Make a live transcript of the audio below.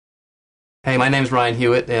Hey, my name's Ryan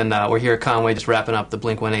Hewitt, and we're here at Conway just wrapping up the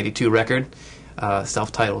Blink-182 record,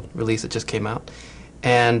 self-titled release that just came out.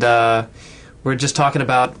 And we're just talking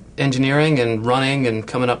about engineering and running and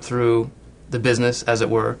coming up through the business, as it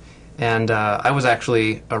were. And I was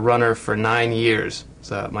actually a runner for 9 years.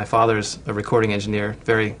 So my father's a recording engineer.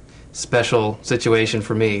 Very special situation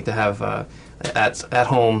for me to have at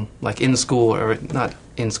home, like in school, or not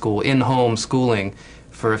in school, in home schooling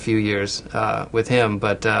for a few years with him.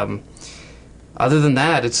 But other than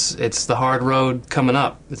that, it's the hard road coming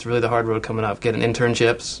up. It's really the hard road coming up. Getting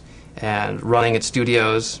internships and running at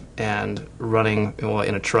studios and running, well,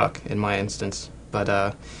 in a truck in my instance.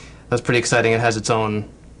 But that's pretty exciting. It has its own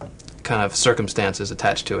kind of circumstances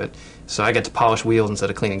attached to it. So I get to polish wheels instead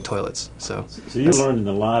of cleaning toilets. So you learned in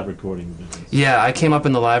the live recording business. Yeah, I came up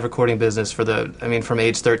in the live recording business from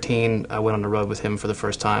age 13. I went on the road with him for the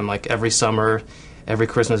first time, like every summer, every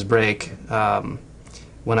Christmas break.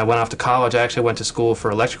 When I went off to college, I actually went to school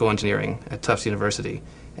for electrical engineering at Tufts University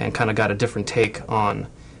and kind of got a different take on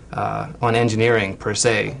engineering per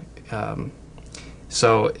se.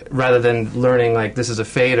 So rather than learning like this is a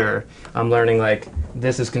fader, I'm learning like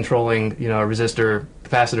this is controlling, a resistor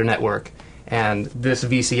capacitor network, and this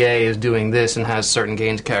VCA is doing this and has certain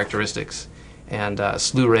gain characteristics and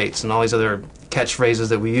slew rates and all these other catchphrases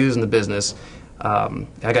that we use in the business. I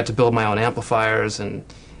got to build my own amplifiers and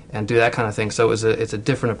do that kind of thing. So it's a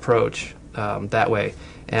different approach that way.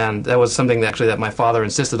 And that was something that my father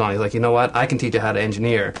insisted on. He's like, you know what, I can teach you how to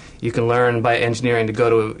engineer. You can learn by engineering to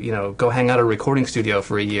go hang out at a recording studio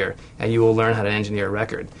for a year, and you will learn how to engineer a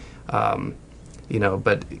record.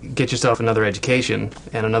 But get yourself another education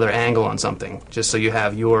and another angle on something, just so you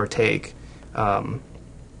have your take and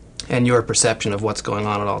your perception of what's going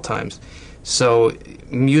on at all times. So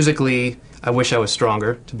musically, I wish I was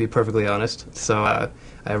stronger, to be perfectly honest. So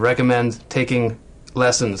I recommend taking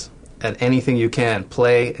lessons at anything you can.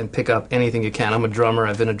 Play and pick up anything you can. I'm a drummer.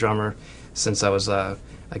 I've been a drummer since I was, I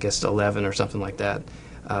guess, 11 or something like that.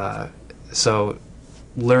 So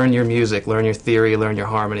learn your music, learn your theory, learn your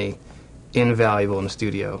harmony. Invaluable in the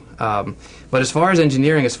studio. But as far as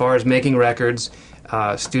engineering, as far as making records,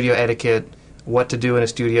 studio etiquette, what to do in a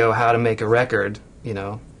studio, how to make a record,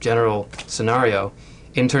 general scenario,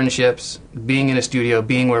 internships, being in a studio,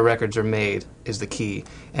 being where records are made is the key.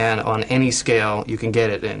 And on any scale you can get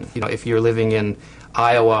it in. If you're living in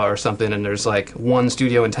Iowa or something and there's like one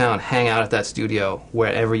studio in town, hang out at that studio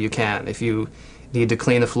wherever you can. If you need to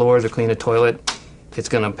clean the floors or clean a toilet, it's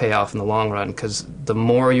going to pay off in the long run, because the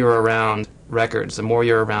more you're around records, the more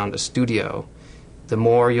you're around a studio, the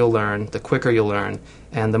more you'll learn, the quicker you'll learn,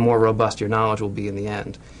 and the more robust your knowledge will be in the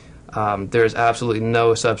end. There's absolutely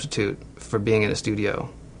no substitute for being in a studio.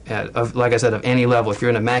 Like I said, of any level. If you're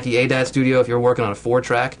in a Mackie ADAT studio, if you're working on a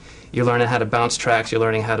 4-track, you're learning how to bounce tracks, you're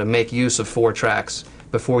learning how to make use of 4 tracks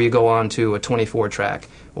before you go on to a 24-track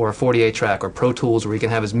or a 48-track or Pro Tools, where you can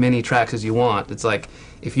have as many tracks as you want. It's like,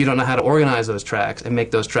 if you don't know how to organize those tracks and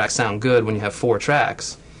make those tracks sound good when you have 4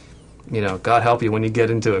 tracks, God help you when you get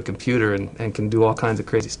into a computer and can do all kinds of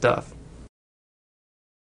crazy stuff.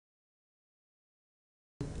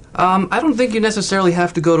 I don't think you necessarily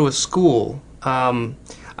have to go to a school.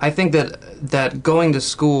 I think that going to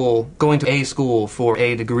a school for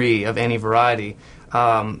a degree of any variety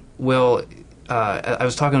will. I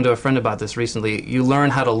was talking to a friend about this recently. You learn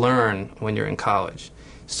how to learn when you're in college.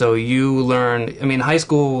 So you learn. I mean, high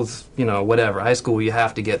school's whatever. High school, you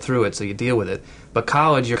have to get through it, so you deal with it. But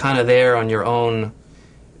college, you're kind of there on your own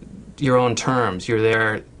terms. You're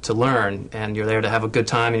there to learn, and you're there to have a good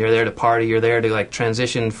time, and you're there to party. You're there to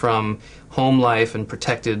transition from home life and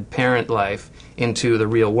protected parent life into the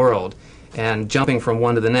real world. And jumping from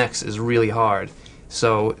one to the next is really hard.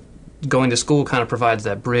 So going to school kind of provides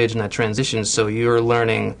that bridge and that transition, so you're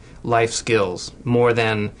learning life skills more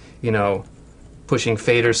than, pushing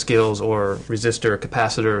fader skills or resistor,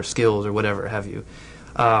 capacitor skills or whatever have you.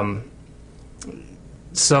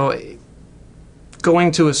 So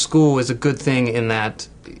going to a school is a good thing in that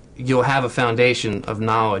you'll have a foundation of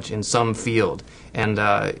knowledge in some field. And,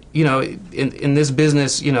 in this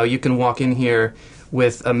business, you can walk in here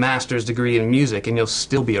with a master's degree in music and you'll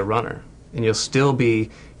still be a runner. And you'll still be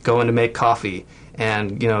going to make coffee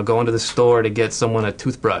and, going to the store to get someone a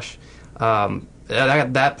toothbrush.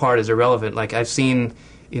 That part is irrelevant. Like, I've seen,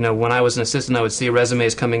 when I was an assistant, I would see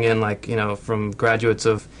resumes coming in, from graduates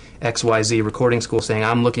of XYZ recording school saying,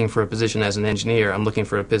 I'm looking for a position as an engineer, I'm looking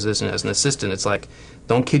for a position as an assistant. It's like,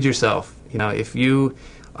 don't kid yourself. If you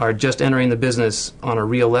are just entering the business on a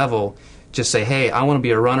real level, just say, hey, I want to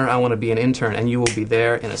be a runner, I want to be an intern, and you will be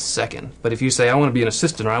there in a second. But if you say, I want to be an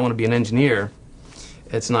assistant or I want to be an engineer,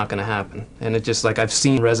 it's not going to happen. And it just, like, I've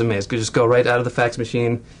seen resumes could just go right out of the fax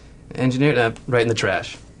machine, engineered, right in the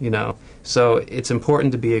trash, you know. So it's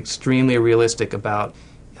important to be extremely realistic about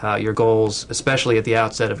your goals, especially at the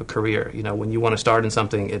outset of a career. You know, when you want to start in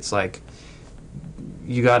something, it's like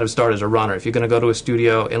you got to start as a runner. If you're going to go to a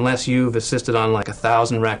studio, unless you've assisted on like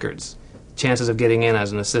 1,000 records, chances of getting in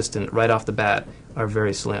as an assistant right off the bat are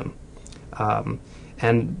very slim.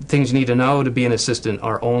 And things you need to know to be an assistant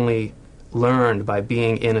are only learned by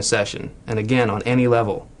being in a session. And again, on any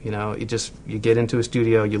level, you know, you get into a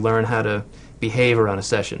studio, you learn how to behave around a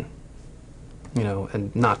session, you know,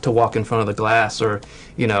 and not to walk in front of the glass, or,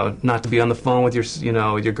 you know, not to be on the phone with your, you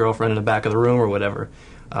know, with your girlfriend in the back of the room or whatever.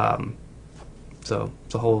 So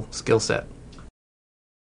it's a whole skill set.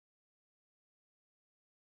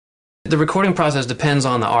 The recording process depends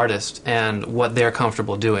on the artist and what they're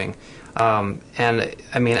comfortable doing. And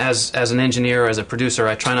I mean, as an engineer, as a producer,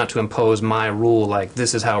 I try not to impose my rule, like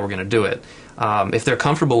this is how we're going to do it. If they're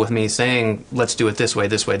comfortable with me saying, let's do it this way,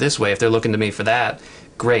 this way, this way, if they're looking to me for that,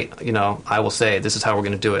 great, you know, I will say, this is how we're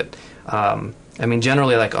going to do it. I mean,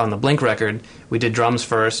 generally, like on the Blink record, we did drums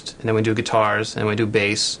first, and then we do guitars, and we do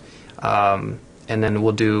bass, and then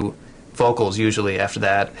we'll do vocals usually after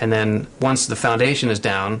that. And then once the foundation is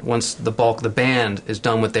down, once the bulk of the band is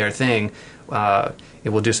done with their thing,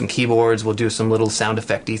 we'll do some keyboards, we'll do some little sound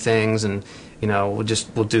effecty things, and you know,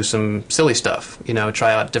 we'll do some silly stuff, you know,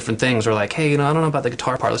 try out different things, or like, hey, you know, I don't know about the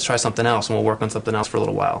guitar part, let's try something else, and we'll work on something else for a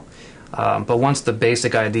little while. But once the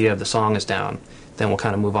basic idea of the song is down, then we'll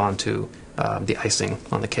kind of move on to the icing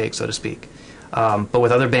on the cake, so to speak. But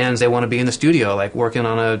with other bands, they want to be in the studio, like working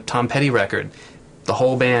on a Tom Petty record. The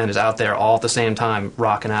whole band is out there all at the same time,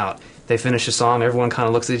 rocking out. They finish a song, everyone kind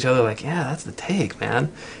of looks at each other like, yeah, that's the take,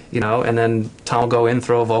 man. You know, and then Tom will go in,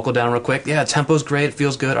 throw a vocal down real quick. Yeah, tempo's great, it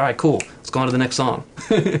feels good. All right, cool. Let's go on to the next song.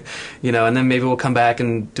 You know, and then maybe we'll come back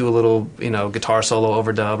and do a little, you know, guitar solo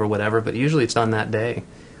overdub or whatever, but usually it's done that day.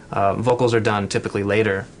 Vocals are done typically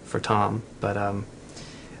later for Tom, but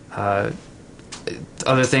other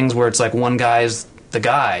things where it's like one guy's the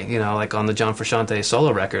guy, you know, like on the John Frusciante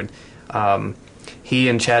solo record, he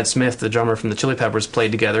and Chad Smith, the drummer from the Chili Peppers,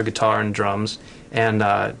 played together, guitar and drums, and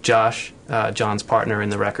Josh, John's partner in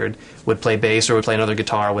the record, would play bass or would play another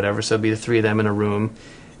guitar or whatever, so it'd be the three of them in a room,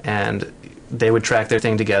 and they would track their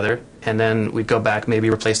thing together, and then we'd go back, maybe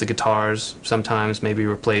replace the guitars sometimes, maybe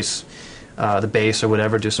replace the bass or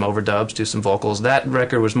whatever, do some overdubs, do some vocals. That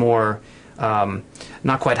record was more,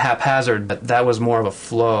 not quite haphazard, but that was more of a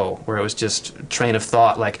flow, where it was just train of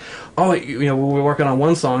thought, like, oh, you know, we were working on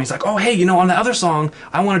one song, he's like, oh, hey, you know, on the other song,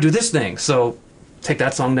 I want to do this thing, so take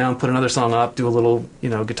that song down, put another song up, do a little, you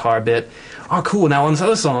know, guitar bit. Oh, cool, now on this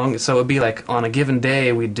other song, so it'd be like, on a given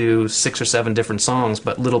day, we'd do 6 or 7 different songs,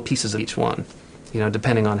 but little pieces of each one, you know,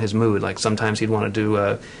 depending on his mood. Like, sometimes he'd want to do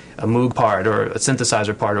a Moog part, or a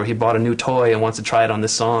synthesizer part, or he bought a new toy and wants to try it on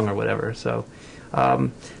this song, or whatever, so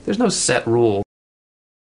there's no set rule.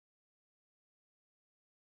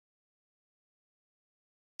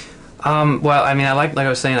 Well, I mean, like I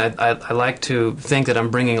was saying, I like to think that I'm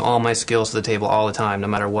bringing all my skills to the table all the time, no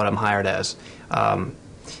matter what I'm hired as.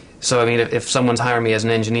 So, I mean, if someone's hiring me as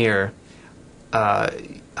an engineer,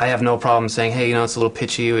 I have no problem saying, hey, you know, it's a little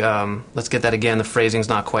pitchy, let's get that again, the phrasing's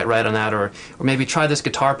not quite right on that, or maybe try this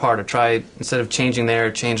guitar part, or try, instead of changing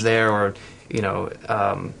there, change there, or, you know,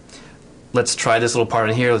 let's try this little part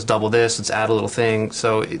in here, let's double this, let's add a little thing.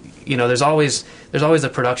 So, you know, there's always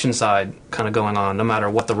the production side kind of going on, no matter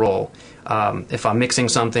what the role. If I'm mixing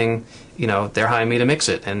something, you know, they're hiring me to mix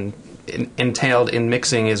it, and entailed in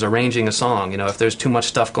mixing is arranging a song. You know, if there's too much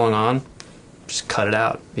stuff going on, just cut it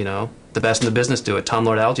out, you know. The best in the business do it. Tom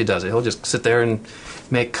Lord-Alge does it. He'll just sit there and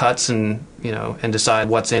make cuts and, you know, and decide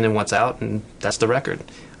what's in and what's out, and that's the record.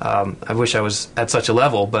 I wish I was at such a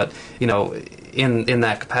level, but, you know, in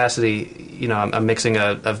that capacity, you know, I'm mixing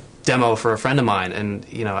a demo for a friend of mine, and,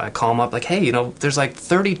 you know, I call him up like, hey, you know, there's like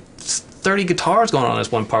 30 guitars going on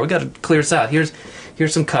this one part. We got to clear this out. Here's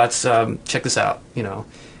some cuts. Check this out, you know.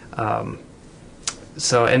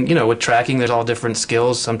 So, and, you know, with tracking, there's all different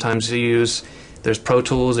skills. Sometimes you use, there's Pro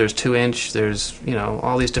Tools, there's 2-inch, there's, you know,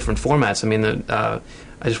 all these different formats. I mean, I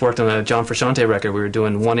just worked on a John Frusciante record. We were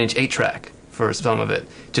doing 1-inch 8-track for some of it,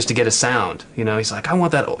 just to get a sound. You know, he's like, I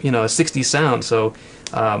want that, you know, a 60s sound. So,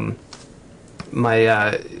 we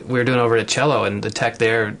were doing over at Cello, and the tech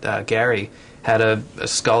there, Gary, had a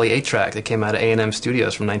Scully 8-track that came out of A&M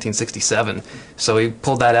Studios from 1967. So he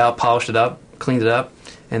pulled that out, polished it up, cleaned it up,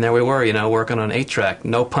 and there we were, you know, working on an 8-track.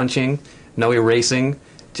 No punching, no erasing,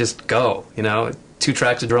 just go, you know. 2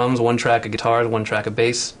 tracks of drums, 1 track of guitars, 1 track of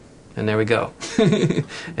bass, and there we go.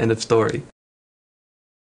 End of story.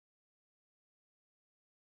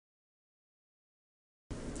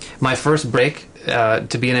 My first break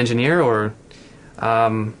to be an engineer, or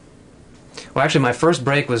well, actually, my first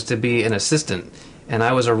break was to be an assistant, and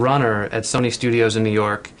I was a runner at Sony Studios in New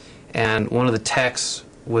York, and one of the techs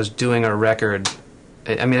was doing a record.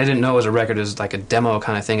 I mean, I didn't know it was a record. It was like a demo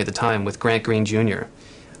kind of thing at the time with Grant Green Jr.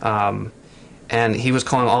 And he was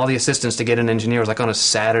calling all the assistants to get an engineer. It was like on a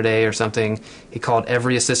Saturday or something. He called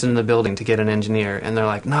every assistant in the building to get an engineer. And they're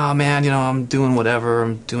like, "Nah, man, you know, I'm doing whatever.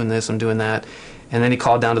 I'm doing this, I'm doing that." And then he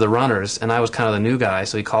called down to the runners, and I was kind of the new guy,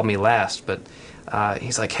 so he called me last. But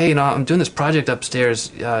he's like, "Hey, you know, I'm doing this project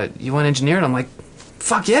upstairs. You want an engineer?" And I'm like,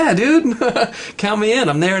 "Fuck yeah, dude. Count me in.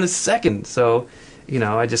 I'm there in a second." So, you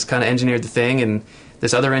know, I just kind of engineered the thing, and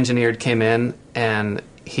this other engineer came in, and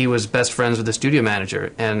he was best friends with the studio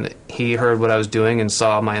manager, and he heard what I was doing and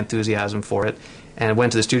saw my enthusiasm for it, and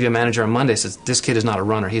went to the studio manager on Monday and says, "This kid is not a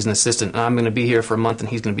runner, he's an assistant, and I'm going to be here for a month, and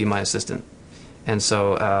he's going to be my assistant." And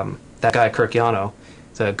so that guy, Kirk Yano,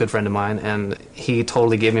 is a good friend of mine, and he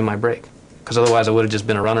totally gave me my break, because otherwise I would have just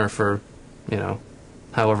been a runner for, you know,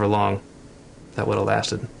 however long that would have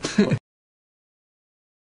lasted.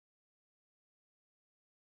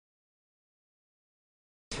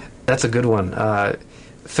 That's a good one.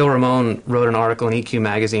 Phil Ramone wrote an article in EQ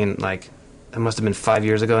magazine, like, it must have been 5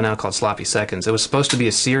 years ago now, called Sloppy Seconds. It was supposed to be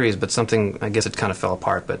a series, but something, I guess it kind of fell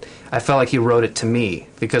apart. But I felt like he wrote it to me,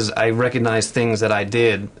 because I recognized things that I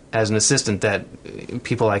did as an assistant that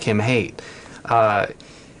people like him hate. An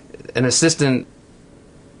assistant,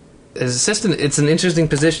 it's an interesting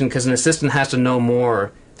position, because an assistant has to know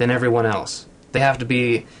more than everyone else. They have to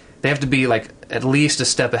be like at least a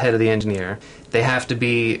step ahead of the engineer. They have to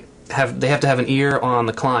have an ear on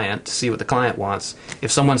the client to see what the client wants. If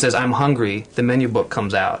someone says, "I'm hungry," the menu book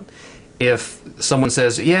comes out. If someone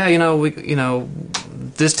says, "Yeah, you know,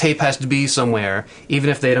 this tape has to be somewhere," even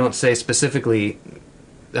if they don't say specifically,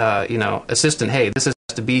 you know, assistant, "Hey, this has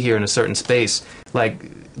to be here in a certain space," like,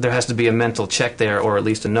 there has to be a mental check there, or at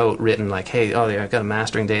least a note written like, "Hey, oh yeah, I got a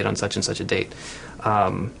mastering date on such and such a date."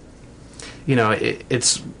 You know,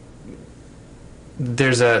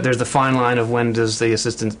 there's the fine line of when does the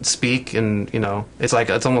assistant speak, and, you know, it's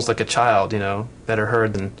almost like a child, you know,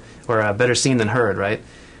 better seen than heard, right?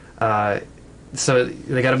 So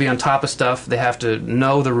they got to be on top of stuff. They have to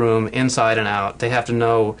know the room inside and out. They have to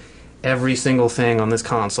know every single thing on this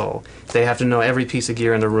console. They have to know every piece of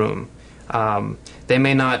gear in the room. They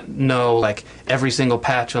may not know like every single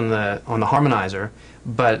patch on the harmonizer,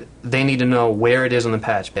 but they need to know where it is on the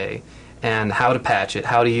patch bay, and how to patch it,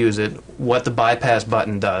 how to use it, what the bypass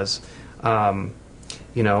button does,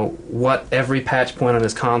 you know, what every patch point on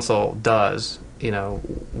this console does, you know,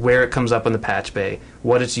 where it comes up on the patch bay,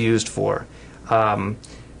 what it's used for.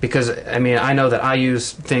 Because, I mean, I know that I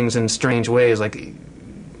use things in strange ways, like,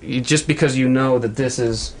 just because you know that this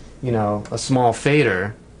is, you know, a small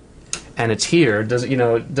fader, and it's here,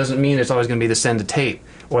 doesn't mean it's always going to be the send to tape,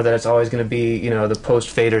 or that it's always going to be, you know, the post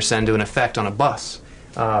fader send to an effect on a bus.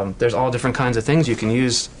 There's all different kinds of things you can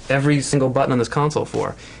use every single button on this console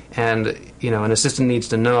for, and, you know, an assistant needs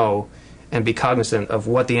to know and be cognizant of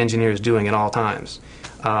what the engineer is doing at all times,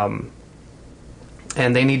 and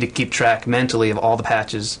they need to keep track mentally of all the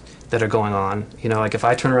patches that are going on. You know, like if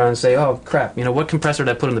I turn around and say, "Oh crap, you know, what compressor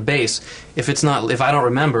did I put on the bass?" If I don't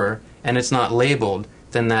remember and it's not labeled,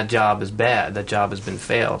 then that job is bad. That job has been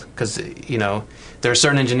failed, because, you know, there are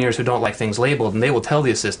certain engineers who don't like things labeled, and they will tell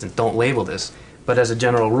the assistant, "Don't label this." But as a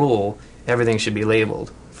general rule, everything should be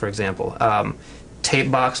labeled. For example, tape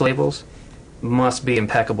box labels must be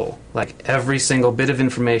impeccable. Like, every single bit of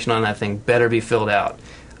information on that thing better be filled out.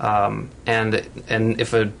 And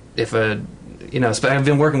if a you know, I've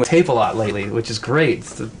been working with tape a lot lately, which is great.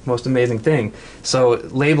 It's the most amazing thing. So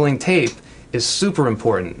labeling tape is super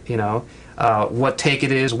important. You know, what take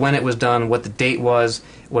it is, when it was done, what the date was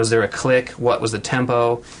there a click, what was the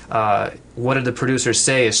tempo, what did the producers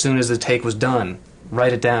say as soon as the take was done.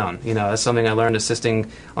 Write it down. You know, that's something I learned assisting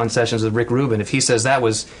on sessions with Rick Rubin. If he says that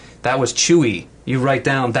was chewy, you write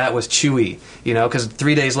down that was chewy. You know, because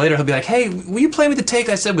 3 days later he'll be like, "Hey, will you play me the take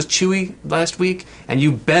I said was chewy last week?" And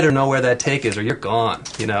you better know where that take is, or you're gone.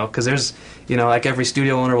 You know, because there's, you know, like every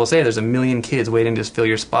studio owner will say, there's a million kids waiting to fill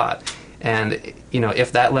your spot. And, you know,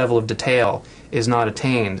 if that level of detail is not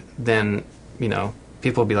attained, then, you know,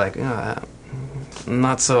 people will be like, "Oh, I'm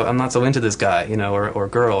not so into this guy, you know, or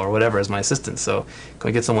girl or whatever as my assistant. So can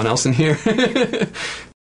we get someone else in here?"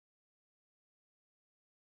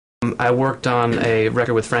 I worked on a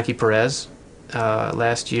record with Frankie Perez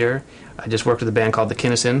last year. I just worked with a band called The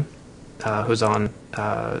Kinnison, who's on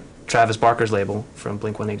Travis Barker's label from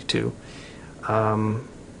Blink-182.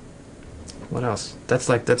 What else? That's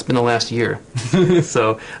been the last year.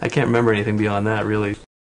 So I can't remember anything beyond that, really.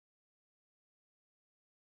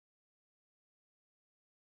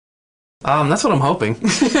 That's what I'm hoping.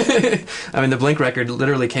 I mean, the Blink record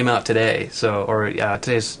literally came out today, so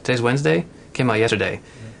today's Wednesday, came out yesterday.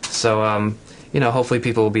 So hopefully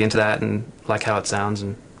people will be into that and like how it sounds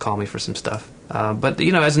and call me for some stuff. But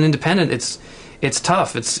as an independent, it's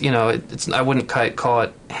tough. It's I wouldn't call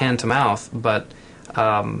it hand to mouth, but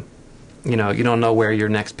you don't know where your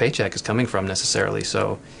next paycheck is coming from necessarily.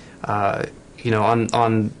 So on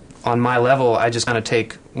my level, I just kind of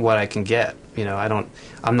take what I can get.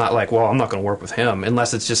 I'm not like, well, I'm not going to work with him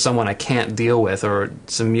unless it's just someone I can't deal with or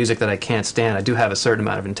some music that I can't stand. I do have a certain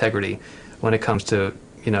amount of integrity when it comes to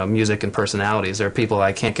music and personalities. There are people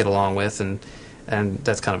I can't get along with, and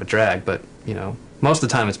that's kind of a drag. But most of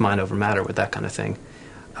the time it's mind over matter with that kind of thing.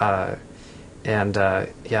 I don't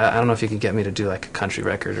know if you could get me to do like a country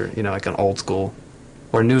record or like an old school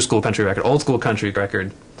or new school country record, old school country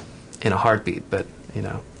record in a heartbeat. But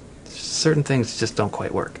certain things just don't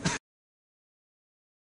quite work.